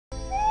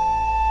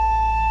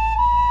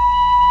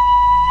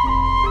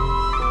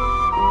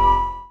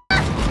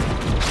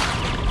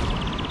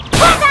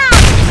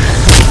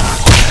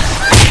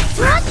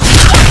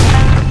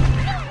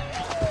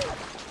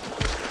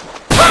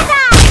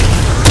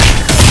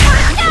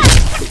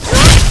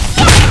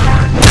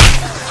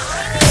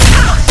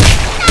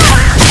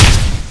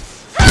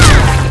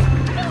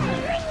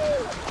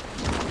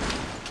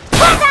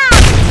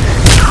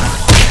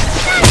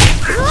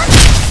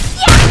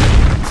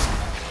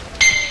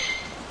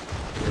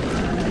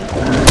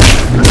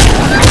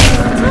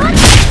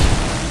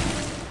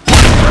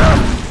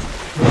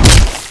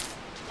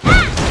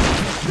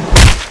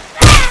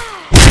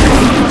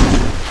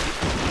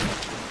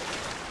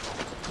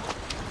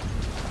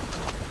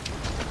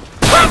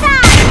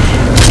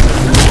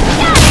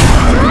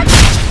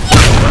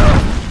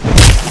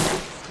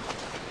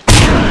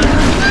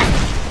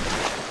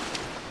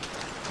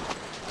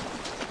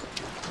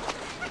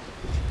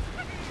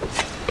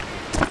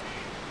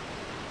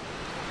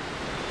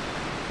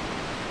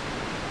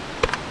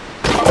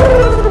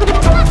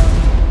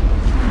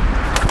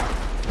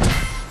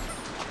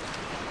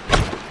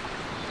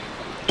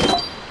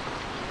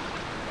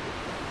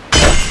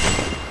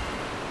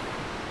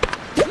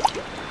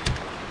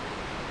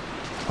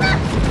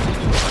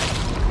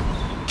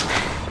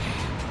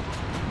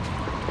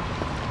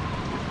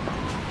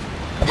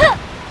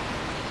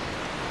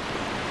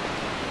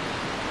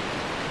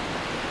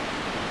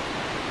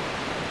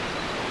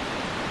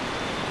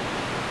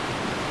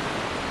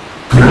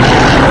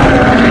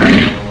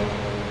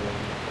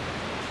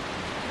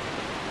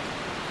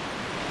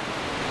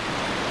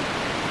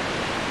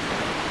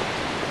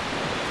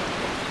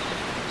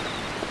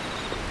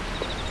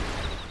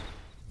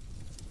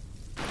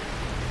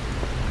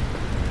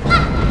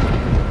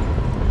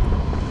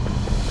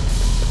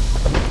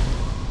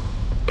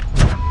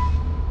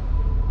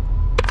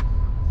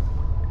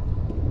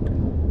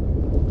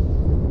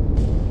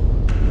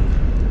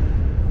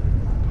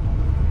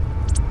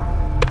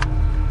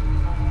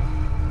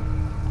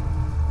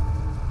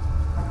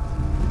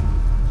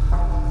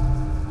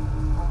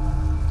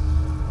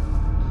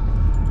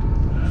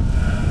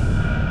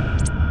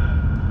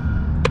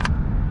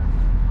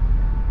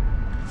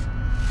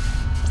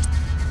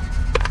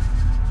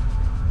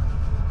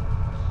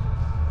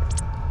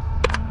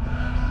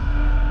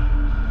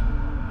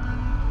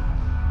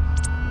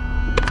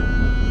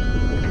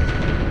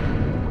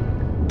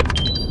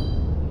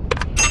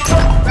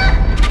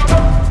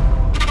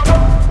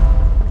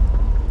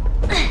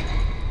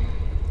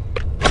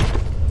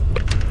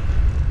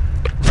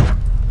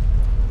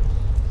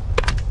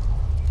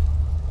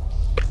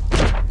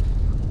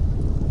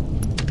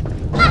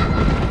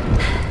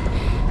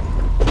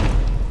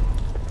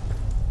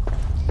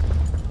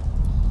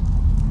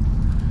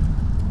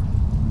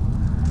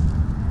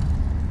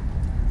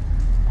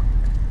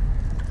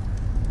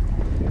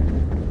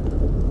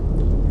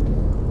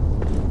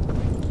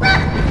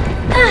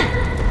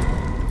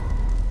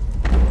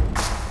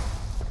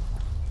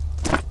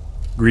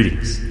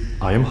Greetings.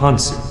 I am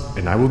Hansu,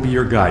 and I will be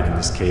your guide in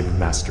this cave of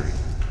mastery.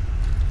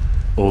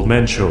 Old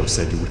Man Cho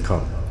said you would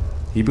come.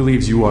 He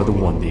believes you are the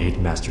one the 8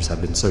 masters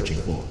have been searching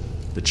for,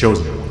 the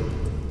chosen one.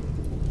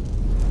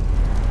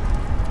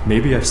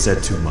 Maybe I've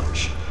said too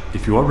much.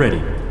 If you are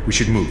ready, we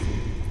should move.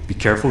 Be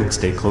careful and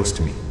stay close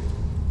to me.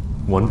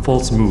 One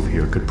false move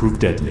here could prove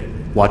deadly.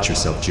 Watch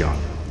yourself, John.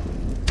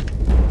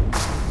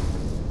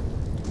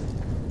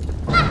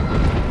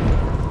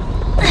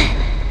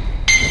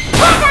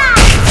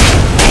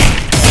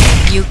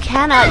 You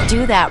cannot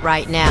do that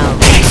right now.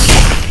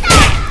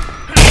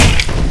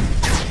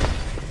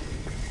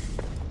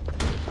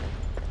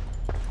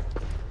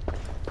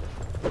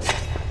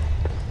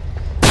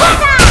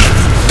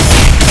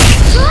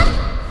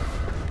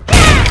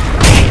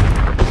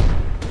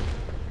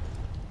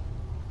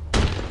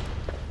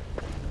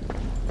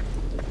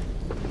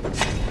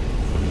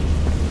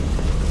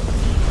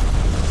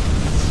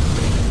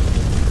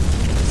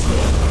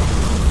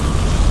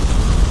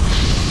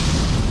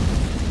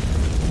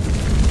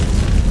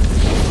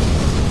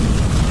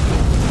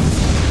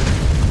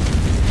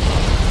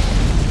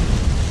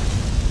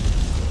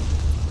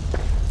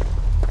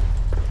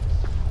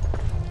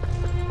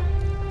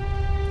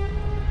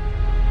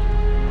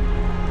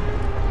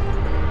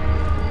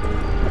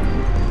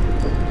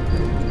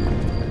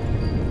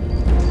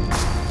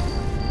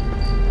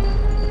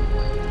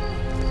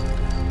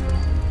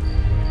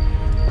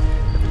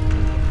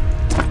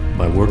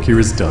 Work here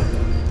is done.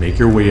 Make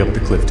your way up the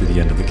cliff to the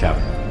end of the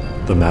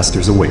cavern. The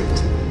masters await.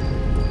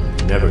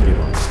 Never give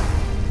up.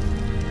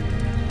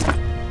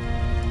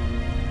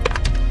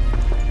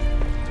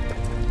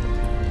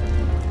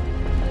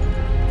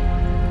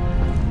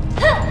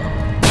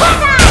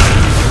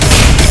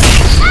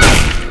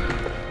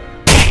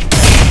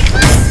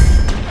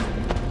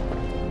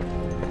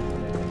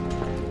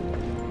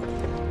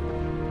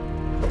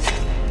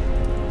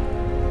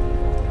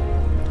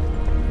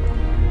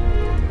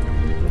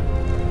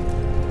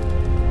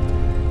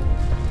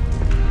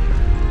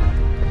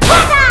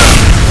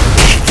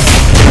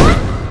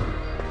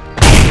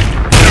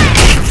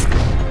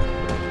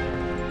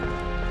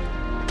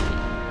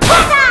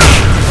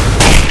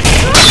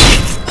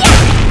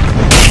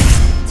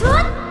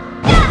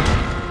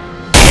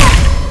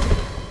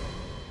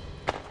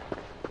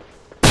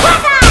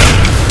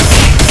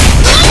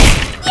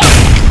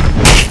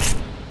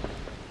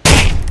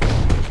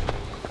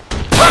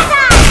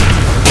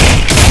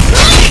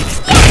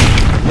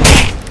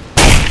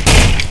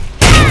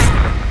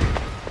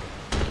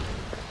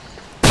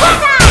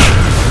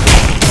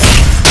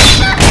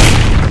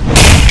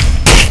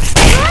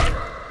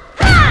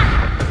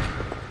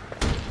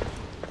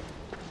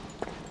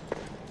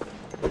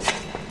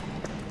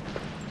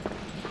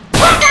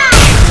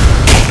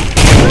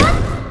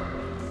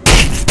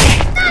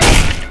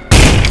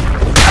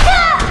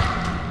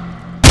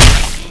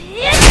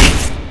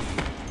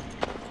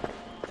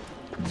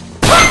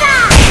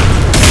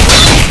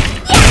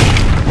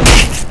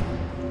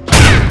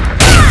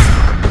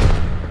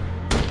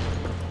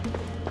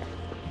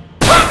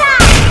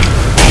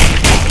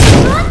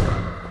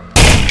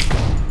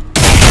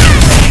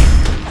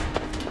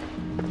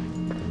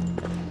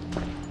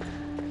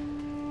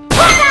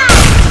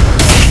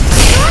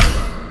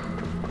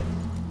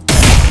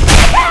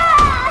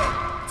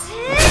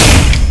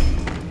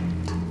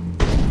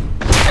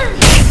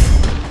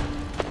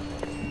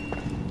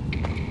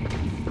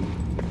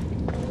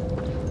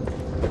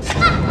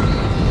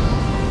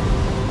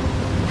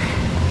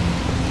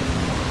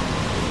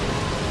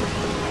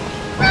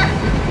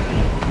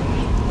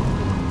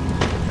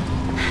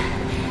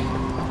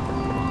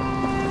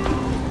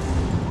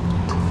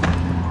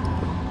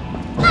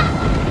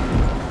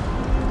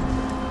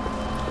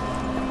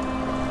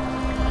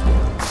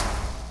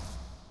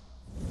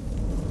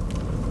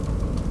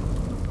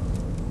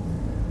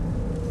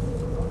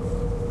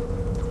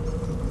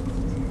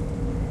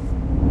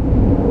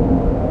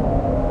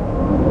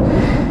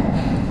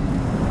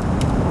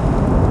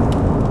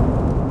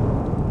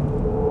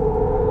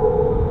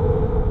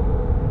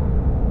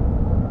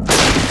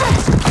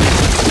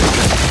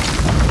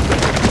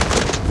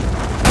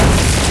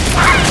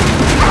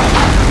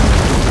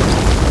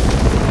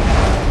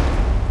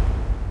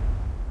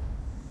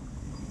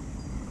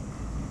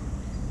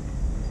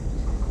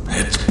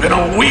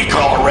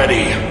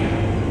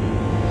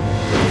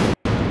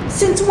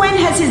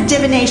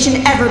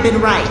 divination ever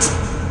been right.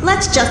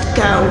 Let's just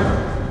go.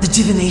 The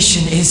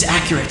divination is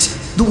accurate.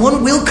 The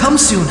one will come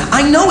soon.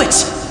 I know it.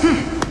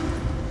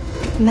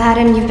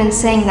 Madden, you've been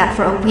saying that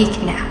for a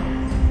week now.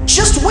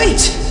 Just wait.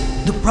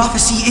 The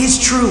prophecy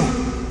is true.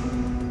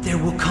 There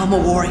will come a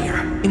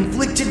warrior,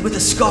 inflicted with a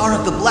scar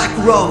of the Black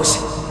Rose.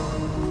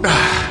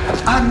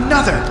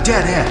 Another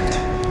dead end.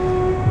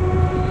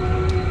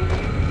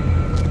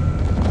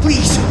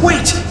 Please,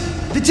 wait!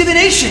 The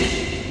divination!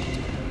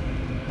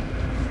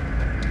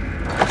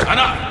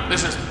 Enough!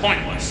 This is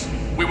pointless.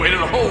 We waited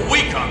a whole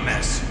week on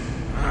this.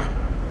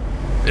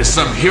 Is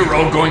some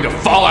hero going to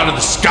fall out of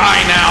the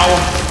sky now?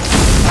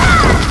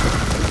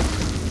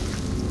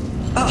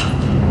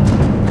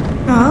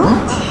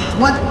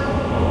 What?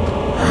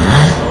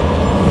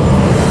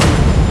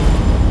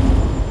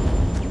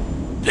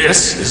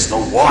 This is the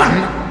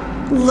one?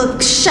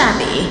 Looks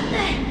shabby.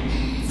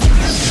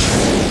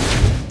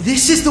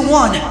 This is the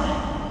one!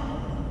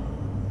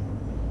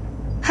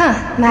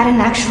 Huh, Madden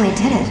actually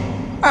did it.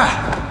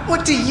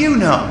 What do you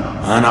know?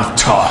 Enough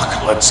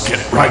talk. Let's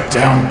get right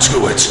down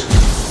to it.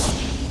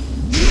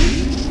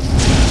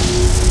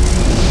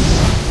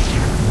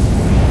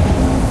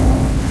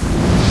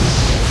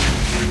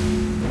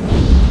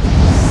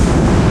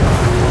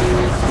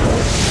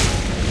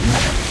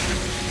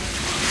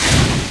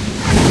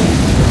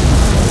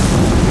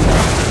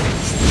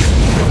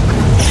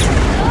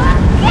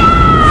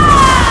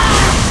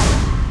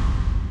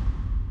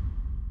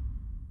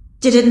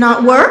 Did it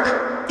not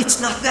work?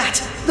 It's not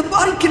that! The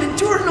body can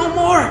endure no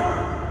more!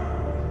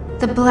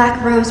 The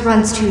Black Rose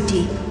runs too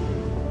deep.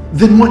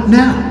 Then what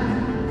now?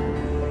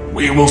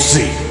 We will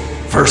see.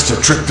 First, a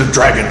trip to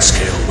Dragon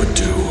Scale would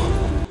do.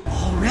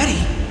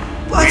 Already?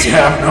 But... We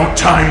have no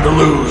time to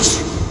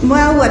lose.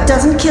 Well, what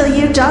doesn't kill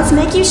you does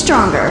make you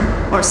stronger.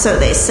 Or so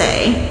they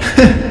say.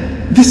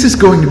 This is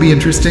going to be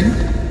interesting.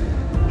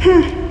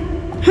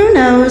 Who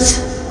knows?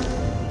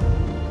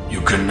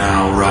 You can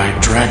now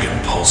ride dragon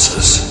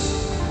pulses.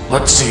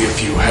 Let's see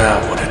if you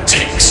have what it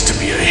takes to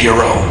be a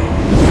hero.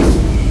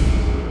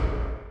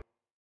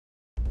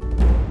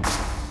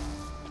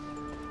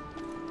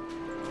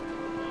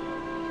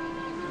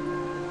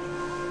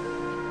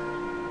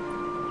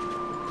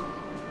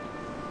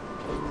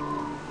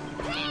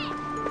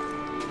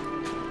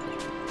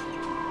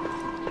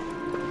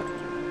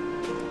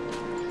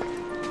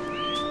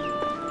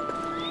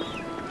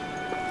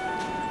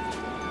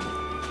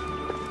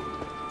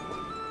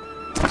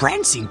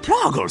 Prancing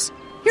Ploggles!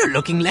 You're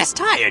looking less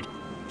tired.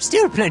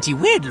 Still plenty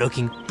weird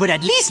looking, but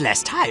at least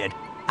less tired.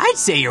 I'd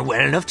say you're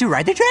well enough to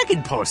ride the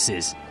Dragon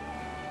Pulses.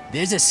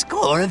 There's a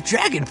score of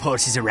Dragon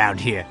Pulses around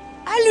here.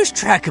 I lose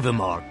track of them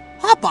all.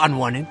 Hop on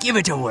one and give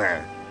it a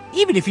whirl.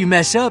 Even if you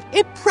mess up,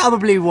 it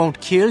probably won't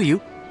kill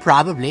you.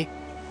 Probably.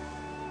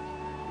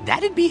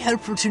 That'd be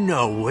helpful to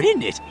know,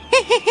 wouldn't it?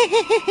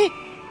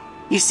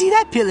 You see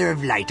that pillar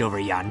of light over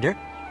yonder?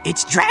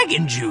 It's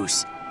dragon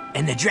juice.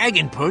 And the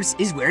Dragon Pulse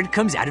is where it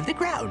comes out of the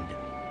ground.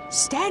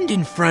 Stand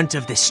in front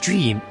of the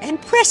stream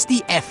and press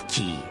the F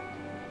key.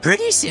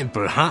 Pretty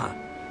simple, huh?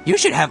 You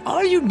should have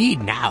all you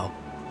need now.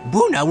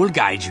 Buna will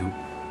guide you.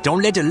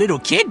 Don't let a little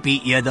kid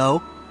beat you,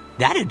 though.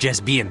 That'd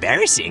just be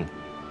embarrassing.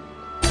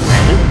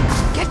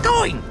 Well, get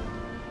going.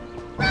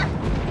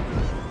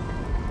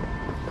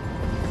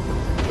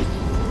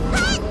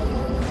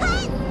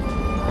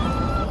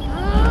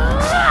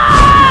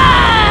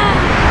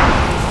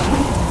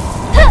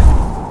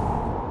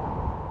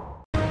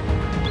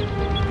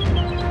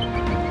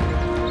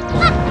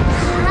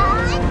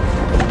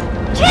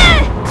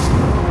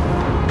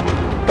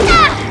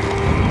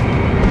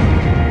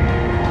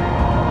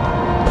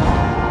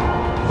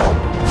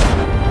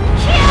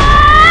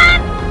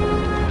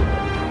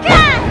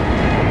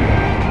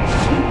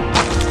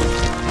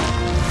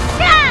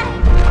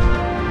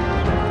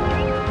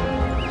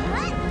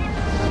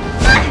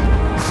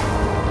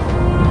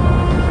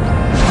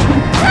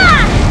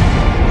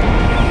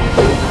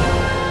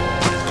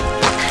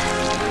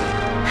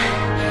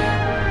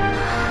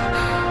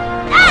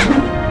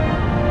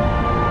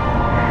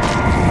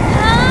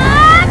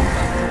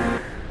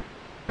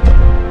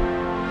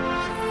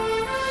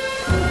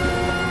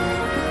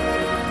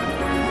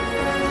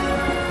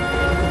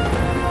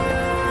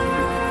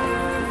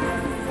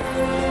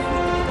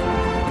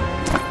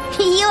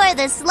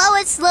 The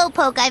slowest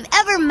slowpoke I've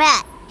ever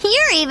met.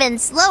 You're even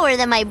slower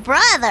than my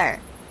brother.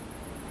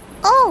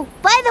 Oh,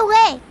 by the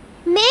way,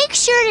 make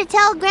sure to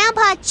tell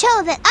Grandpa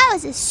Cho that I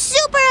was a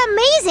super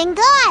amazing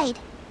guide.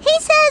 He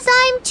says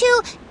I'm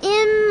too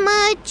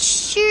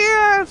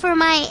immature for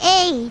my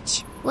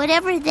age,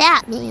 whatever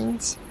that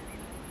means.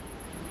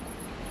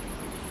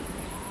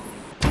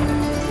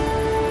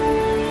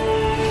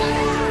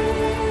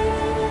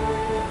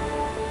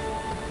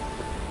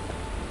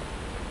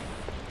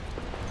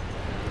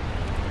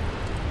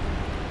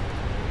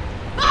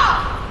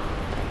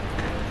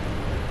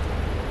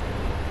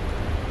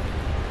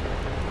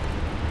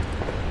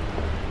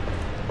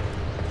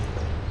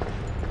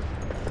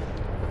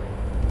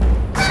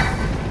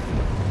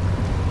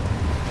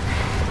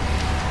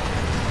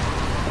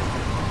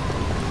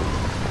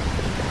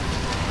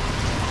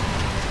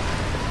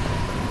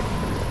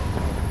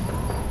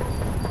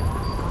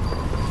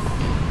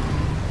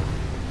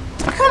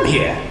 Come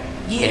here.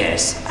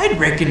 Yes, I'd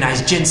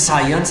recognize Jin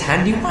Sayun's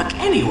handiwork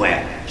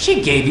anywhere.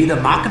 She gave you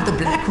the mark of the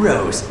Black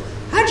Rose.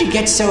 How'd you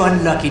get so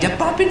unlucky to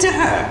bump into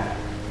her?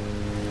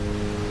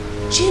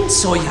 Jin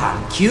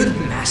Soyan killed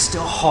Master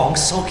Hong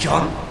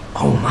Sokyeon?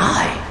 Oh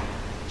my!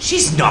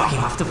 She's knocking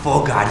off the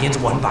 4 Guardians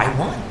one by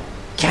one.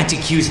 Can't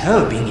accuse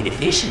her of being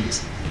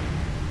inefficient.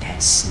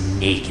 That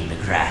snake in the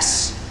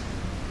grass.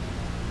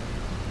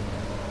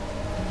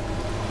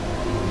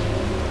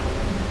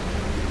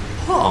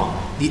 Hong,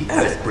 the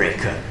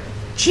Earthbreaker.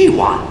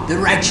 Jiwan, the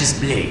Righteous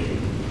Blade.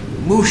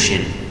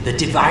 Mushin, the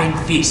Divine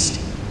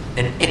Fist.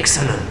 And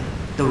Ixanan,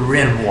 the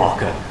Realm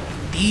Walker.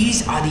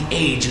 These are the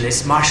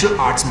ageless martial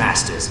arts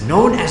masters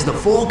known as the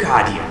 4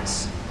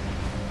 Guardians.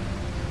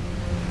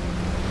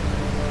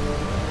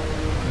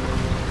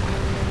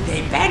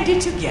 They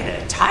banded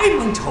together,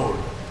 time untold,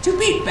 to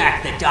beat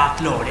back the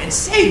Dark Lord and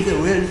save the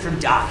world from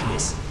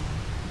darkness.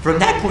 From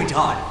that point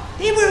on,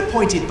 they were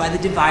appointed by the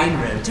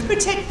Divine Realm to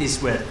protect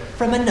this world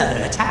from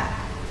another attack.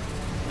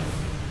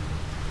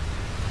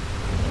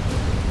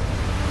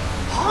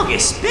 Hong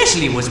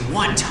especially was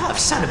one tough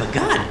son of a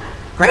gun.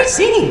 Great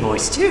singing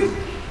voice, too.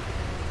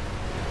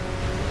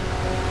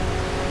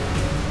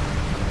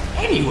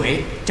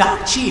 Anyway,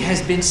 Dark Chi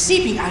has been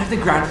seeping out of the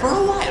ground for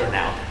a while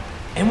now.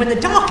 And when the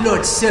Dark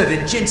Lord's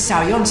servant Jin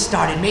Saoyon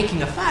started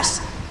making a fuss,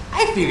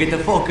 I figured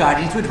the 4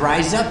 Guardians would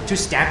rise up to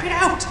stamp it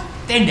out.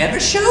 They never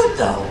showed,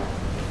 though.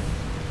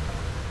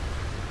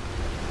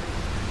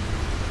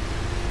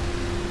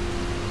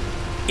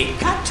 It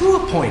got to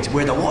a point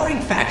where the warring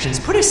factions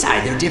put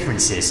aside their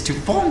differences to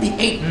form the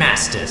 8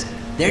 Masters.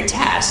 Their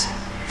task,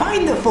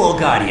 find the 4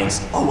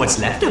 Guardians, or what's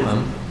left of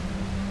them.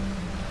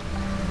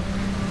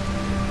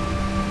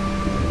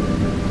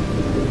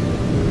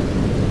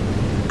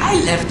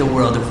 I left the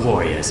world of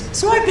warriors,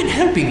 so I've been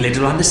helping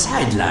little on the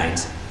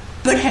sidelines.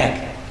 But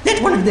heck,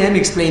 let one of them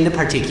explain the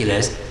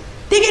particulars.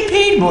 They get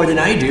paid more than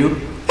I do.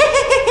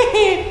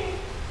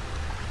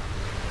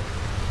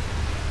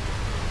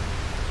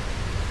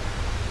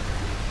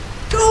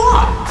 Go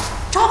on,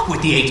 talk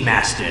with the 8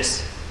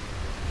 Masters.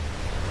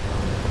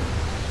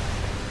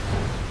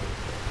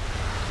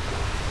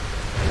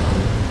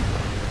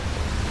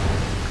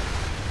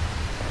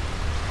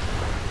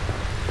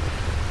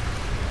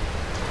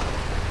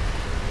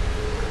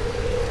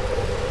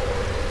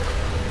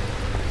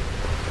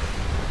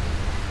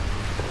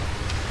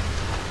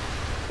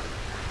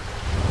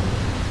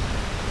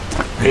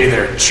 Hey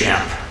there,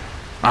 champ.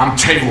 I'm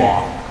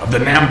Taewong of the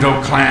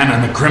Namdo clan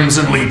and the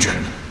Crimson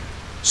Legion.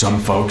 Some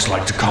folks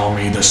like to call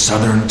me the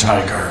Southern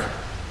Tiger.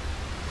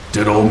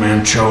 Did old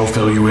man Cho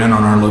fill you in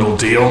on our little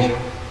deal?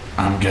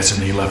 I'm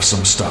guessing he left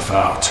some stuff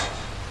out.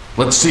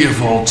 Let's see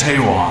if old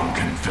Taewong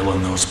can fill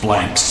in those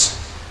blanks.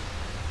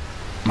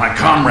 My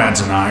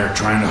comrades and I are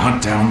trying to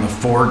hunt down the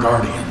 4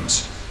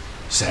 Guardians.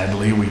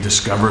 Sadly, we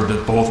discovered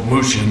that both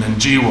Mushin and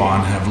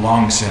Jiwan have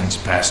long since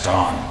passed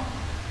on.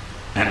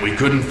 And we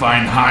couldn't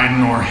find hide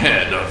nor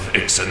head of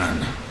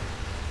Ixanan.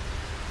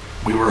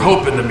 We were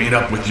hoping to meet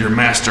up with your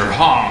master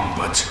Hong,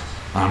 but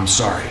I'm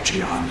sorry,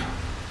 Jian.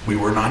 We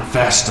were not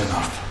fast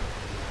enough.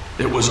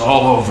 It was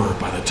all over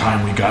by the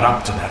time we got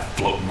up to that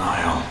floating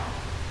isle.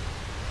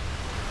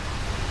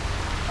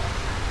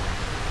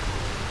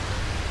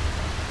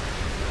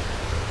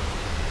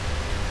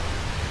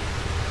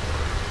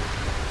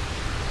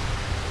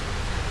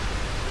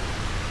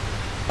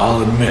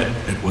 I'll admit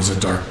it was a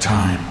dark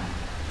time.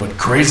 But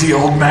crazy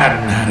old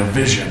Madden had a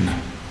vision.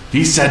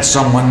 He said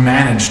someone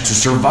managed to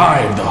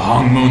survive the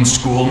Hong Moon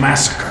School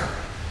massacre.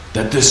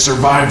 That this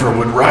survivor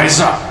would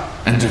rise up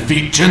and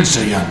defeat Jin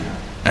Sayan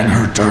and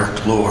her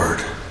Dark Lord.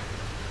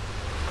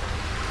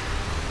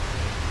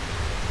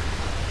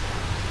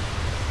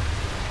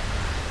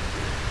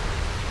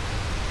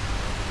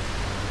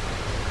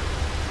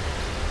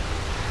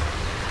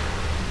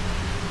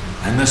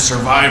 And this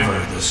survivor,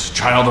 this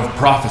child of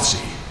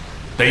prophecy,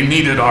 they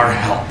needed our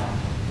help.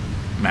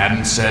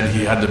 Madden said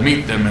he had to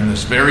meet them in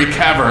this very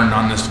cavern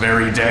on this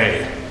very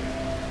day.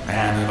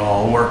 And it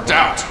all worked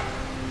out.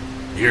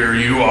 Here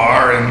you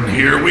are, and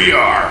here we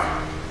are.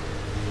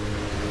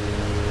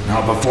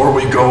 Now before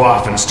we go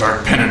off and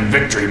start pinning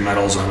victory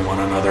medals on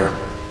one another,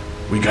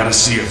 we gotta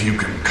see if you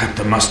can cut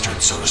the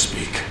mustard, so to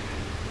speak.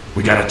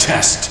 We got a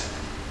test.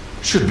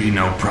 Should be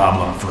no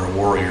problem for a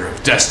warrior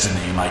of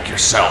destiny like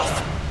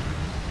yourself.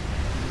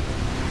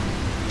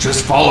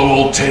 Just follow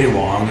old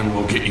Taewong and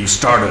we'll get you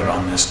started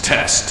on this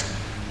test.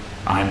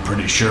 I'm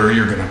pretty sure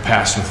you're gonna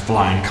pass with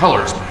flying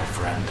colors, my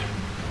friend.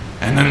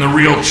 And then the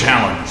real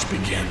challenge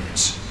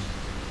begins.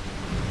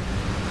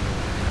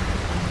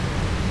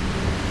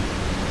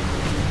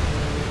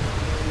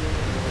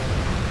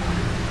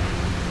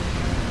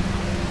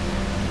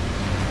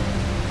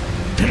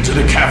 Into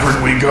the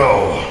cavern we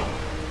go.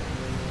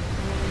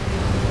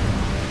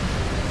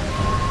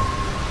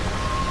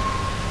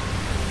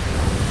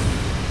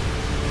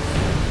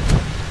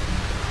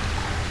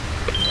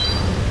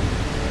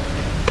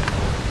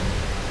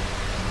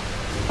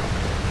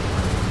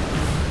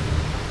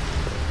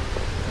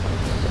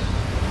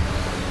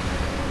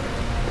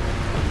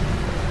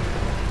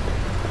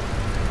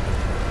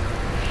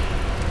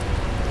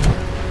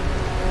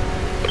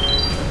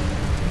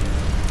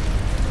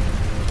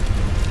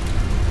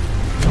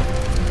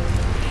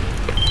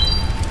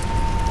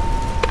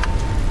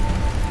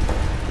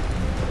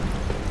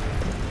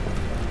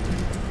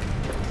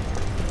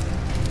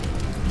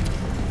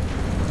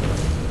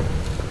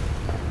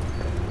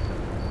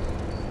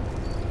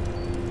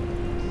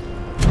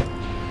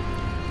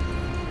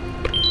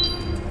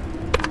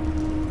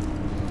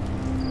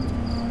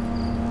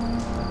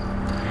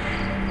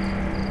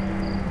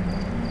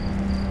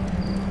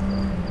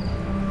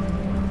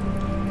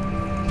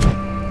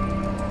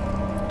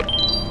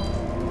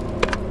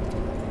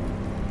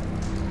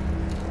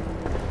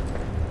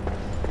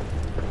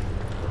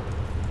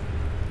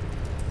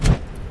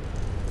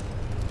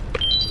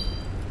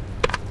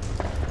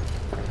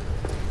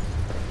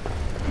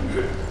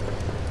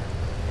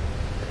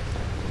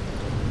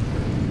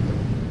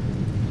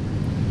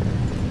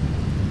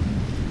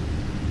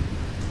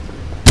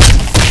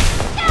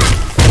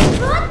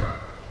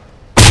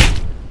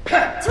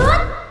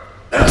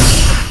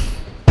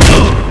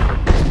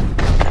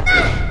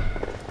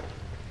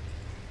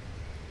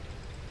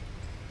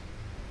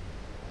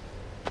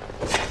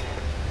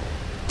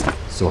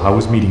 So how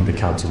was meeting the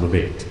Council of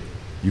Eight?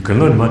 You can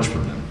learn much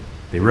from them.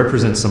 They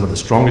represent some of the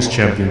strongest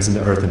champions in the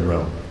Earthen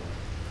Realm.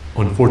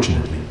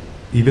 Unfortunately,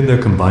 even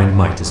their combined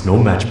might is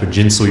no match for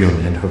Jin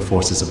Soyun and her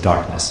forces of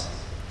darkness.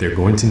 They're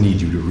going to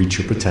need you to reach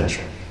your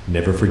potential.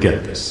 Never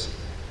forget this.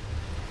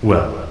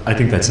 Well, I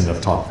think that's enough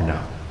talk for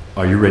now.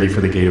 Are you ready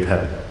for the Gate of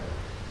Heaven?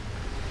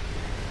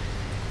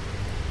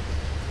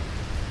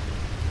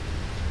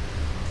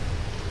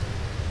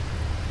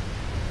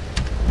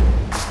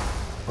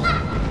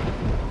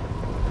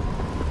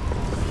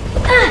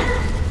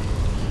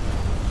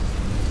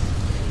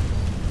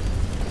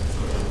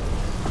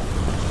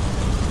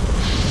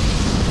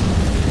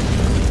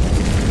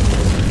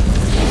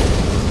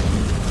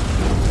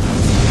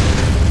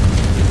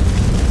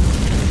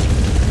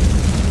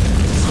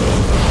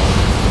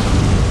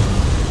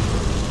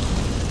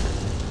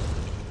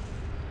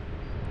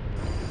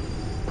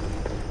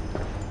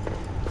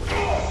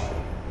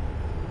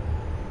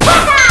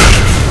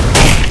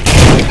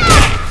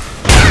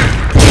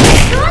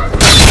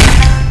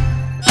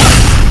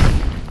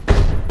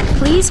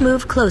 Please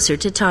move closer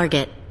to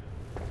target.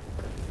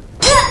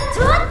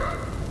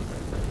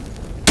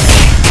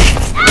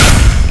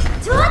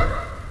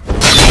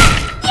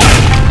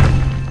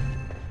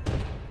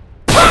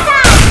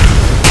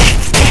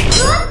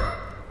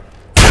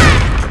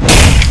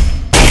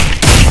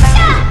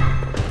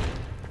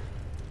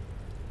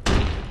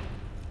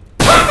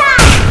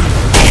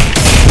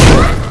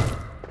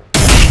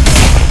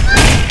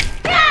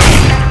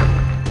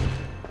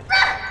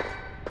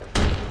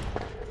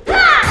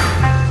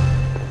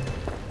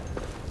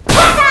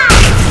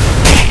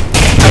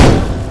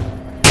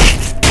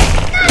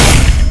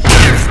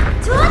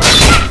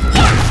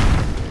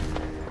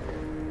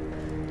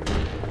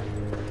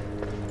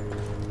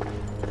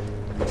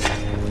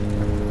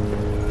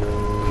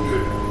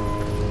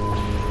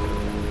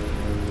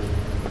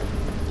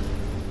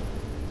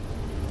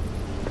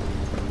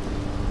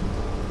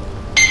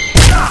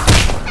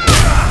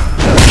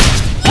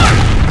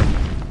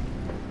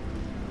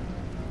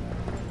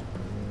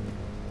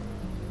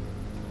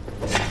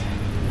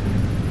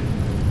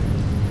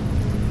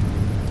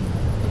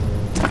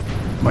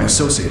 My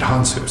associate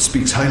Hansu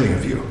speaks highly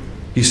of you.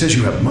 He says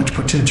you have much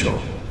potential.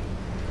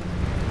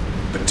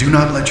 But do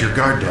not let your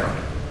guard down.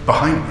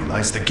 Behind me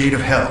lies the Gate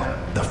of Hell,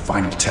 the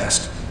final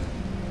test.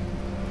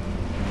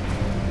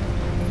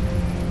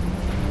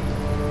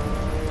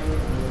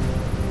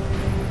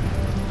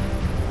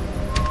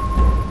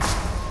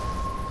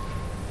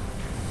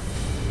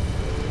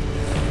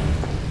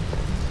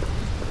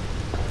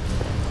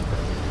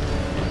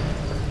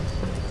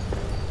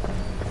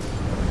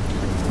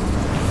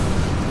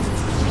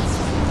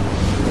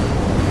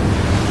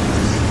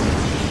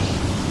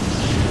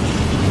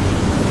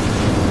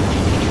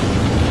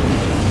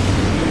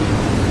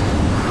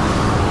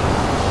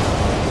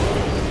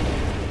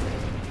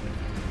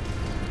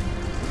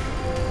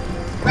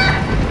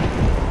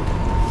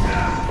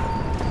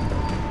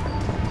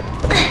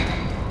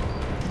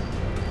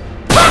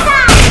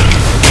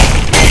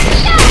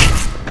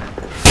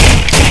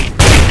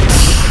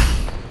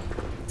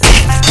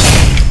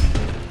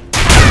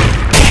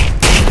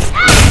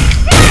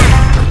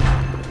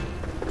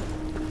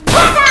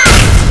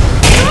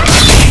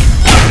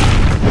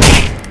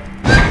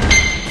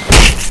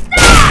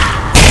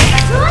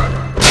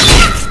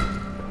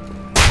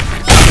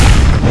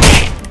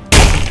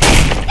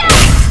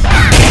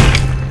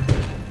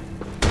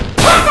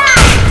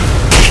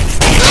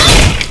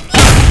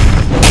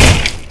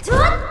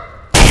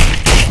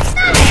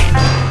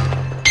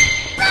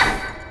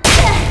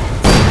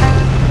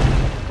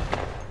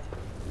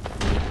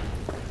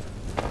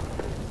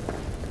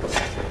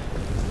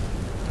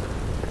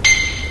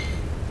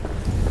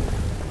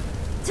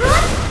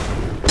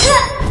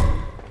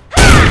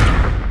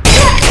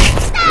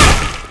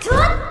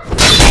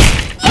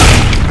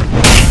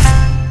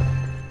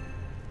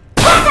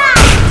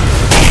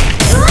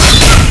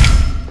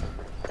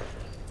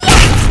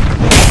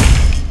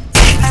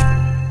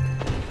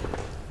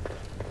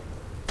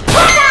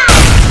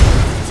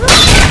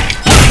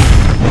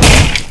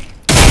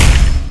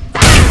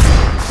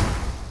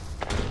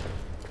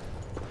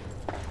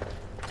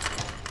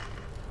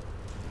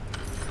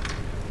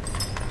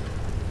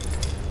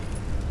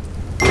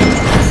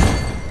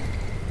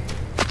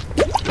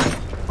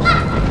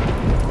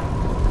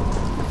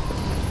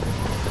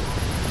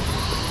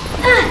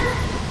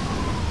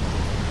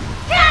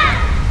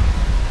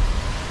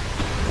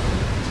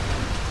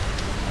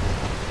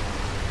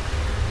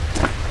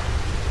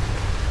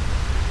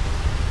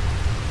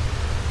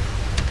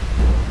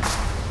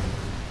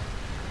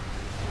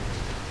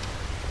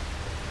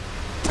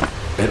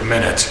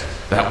 Admit it,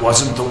 that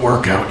wasn't the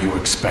workout you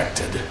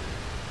expected.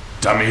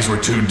 Dummies were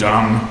too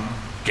dumb?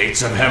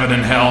 Gates of heaven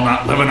and hell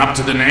not living up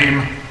to the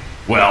name?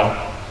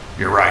 Well,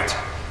 you're right.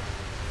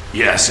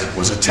 Yes, it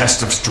was a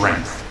test of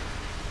strength.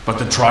 But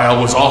the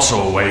trial was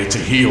also a way to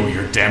heal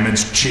your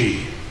damaged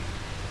chi.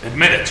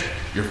 Admit it,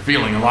 you're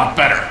feeling a lot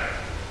better.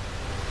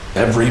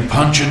 Every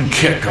punch and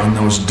kick on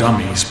those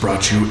dummies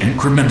brought you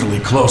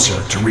incrementally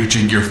closer to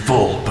reaching your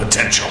full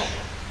potential.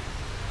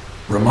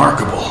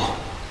 Remarkable.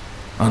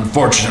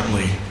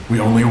 Unfortunately, we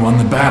only won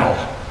the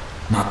battle,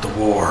 not the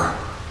war.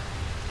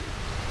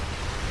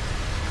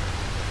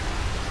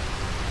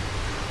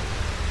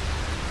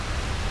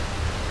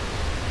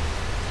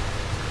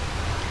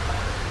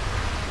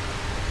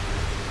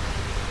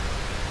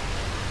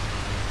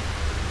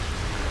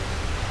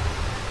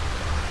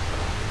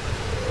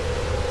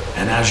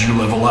 And as you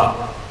level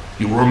up,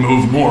 you will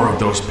remove more of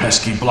those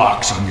pesky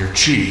blocks on your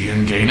chi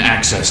and gain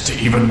access to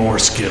even more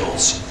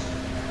skills.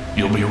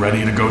 You'll be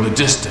ready to go the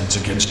distance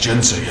against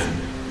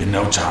Jinseon in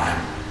no time.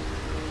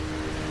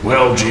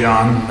 Well,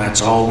 Jian,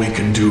 that's all we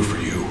can do for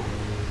you.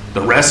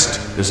 The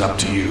rest is up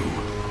to you.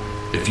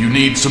 If you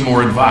need some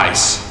more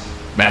advice,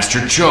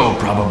 Master Cho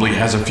probably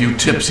has a few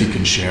tips he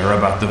can share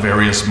about the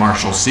various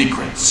martial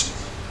secrets.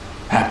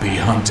 Happy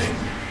hunting.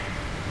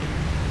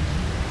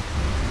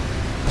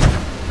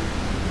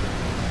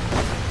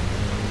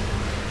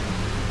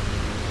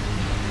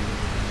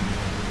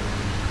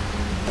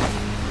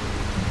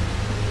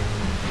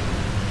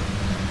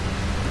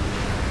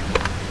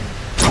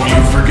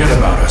 Forget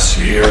about us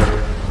here.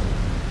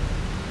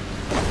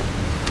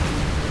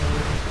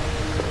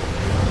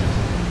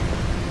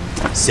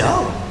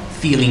 So,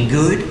 feeling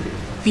good?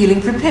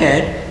 Feeling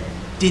prepared?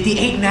 Did the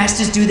 8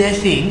 masters do their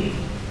thing?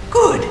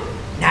 Good.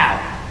 Now,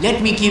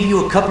 let me give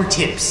you a couple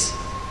tips.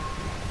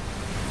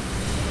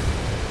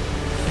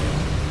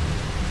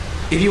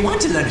 If you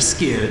want to learn a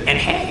skill, and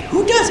hey,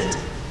 who doesn't?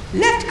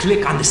 Left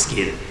click on the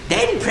skill,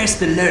 then press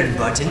the learn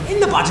button in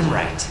the bottom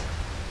right.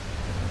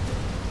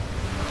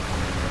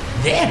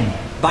 Then,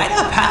 by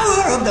the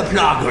power of the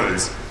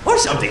Ploggers, or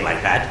something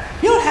like that,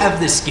 you'll have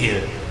the skill.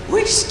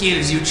 Which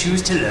skills you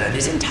choose to learn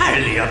is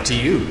entirely up to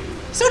you,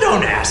 so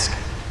don't ask.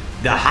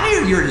 The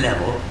higher your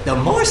level, the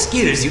more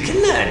skills you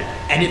can learn,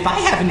 and if I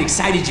haven't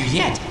excited you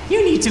yet,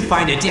 you need to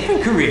find a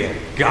different career.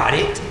 Got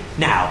it?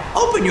 Now,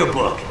 open your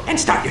book and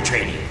start your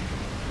training.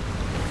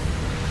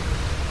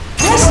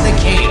 Press the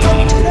K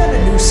key to learn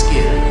a new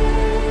skill.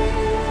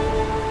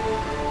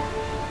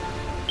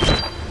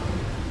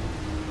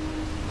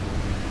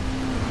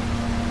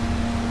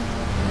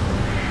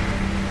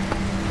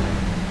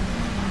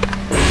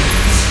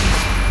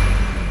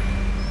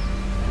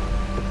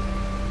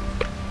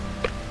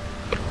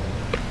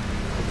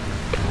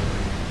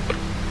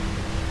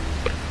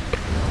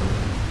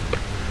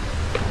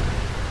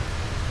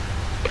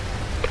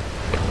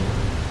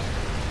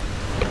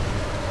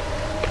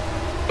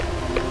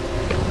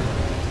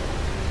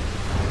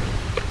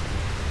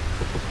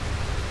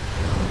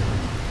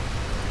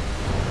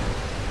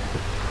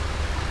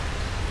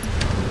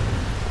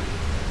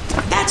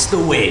 That's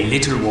the way,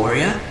 little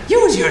warrior.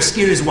 Use your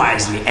skills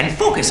wisely and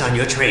focus on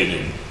your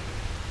training.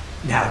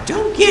 Now,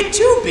 don't get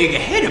too big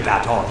ahead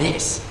about all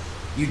this.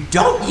 You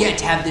don't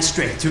yet have the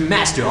strength to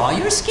master all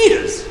your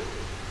skills.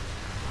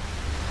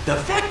 The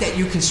fact that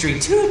you can string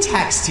 2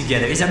 attacks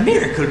together is a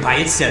miracle by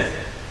itself.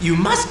 You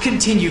must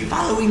continue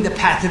following the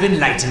path of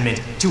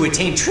enlightenment to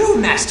attain true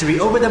mastery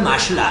over the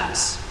martial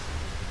arts.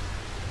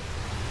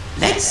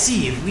 Let's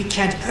see if we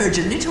can't purge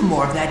a little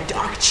more of that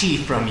dark chi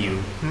from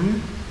you,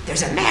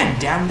 There's a man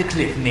down the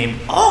cliff named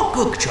Oh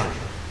Gukchun,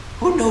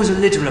 who knows a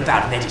little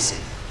about medicine.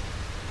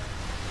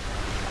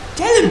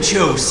 Tell him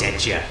Cho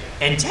sent you,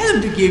 and tell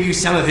him to give you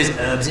some of his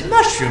herbs and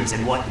mushrooms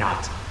and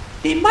whatnot.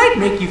 They might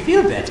make you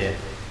feel better.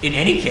 In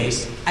any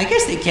case, I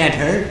guess they can't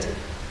hurt.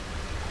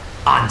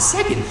 On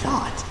second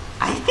thought,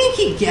 I think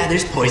he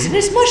gathers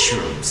poisonous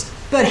mushrooms.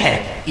 But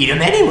heck, eat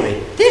them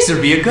anyway.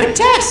 This'll be a good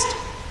test.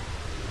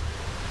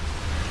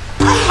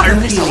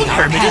 Harmless old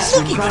hermit is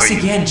looking for you.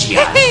 Again,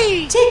 Jian.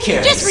 Hey, take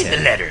care. Just read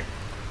the letter.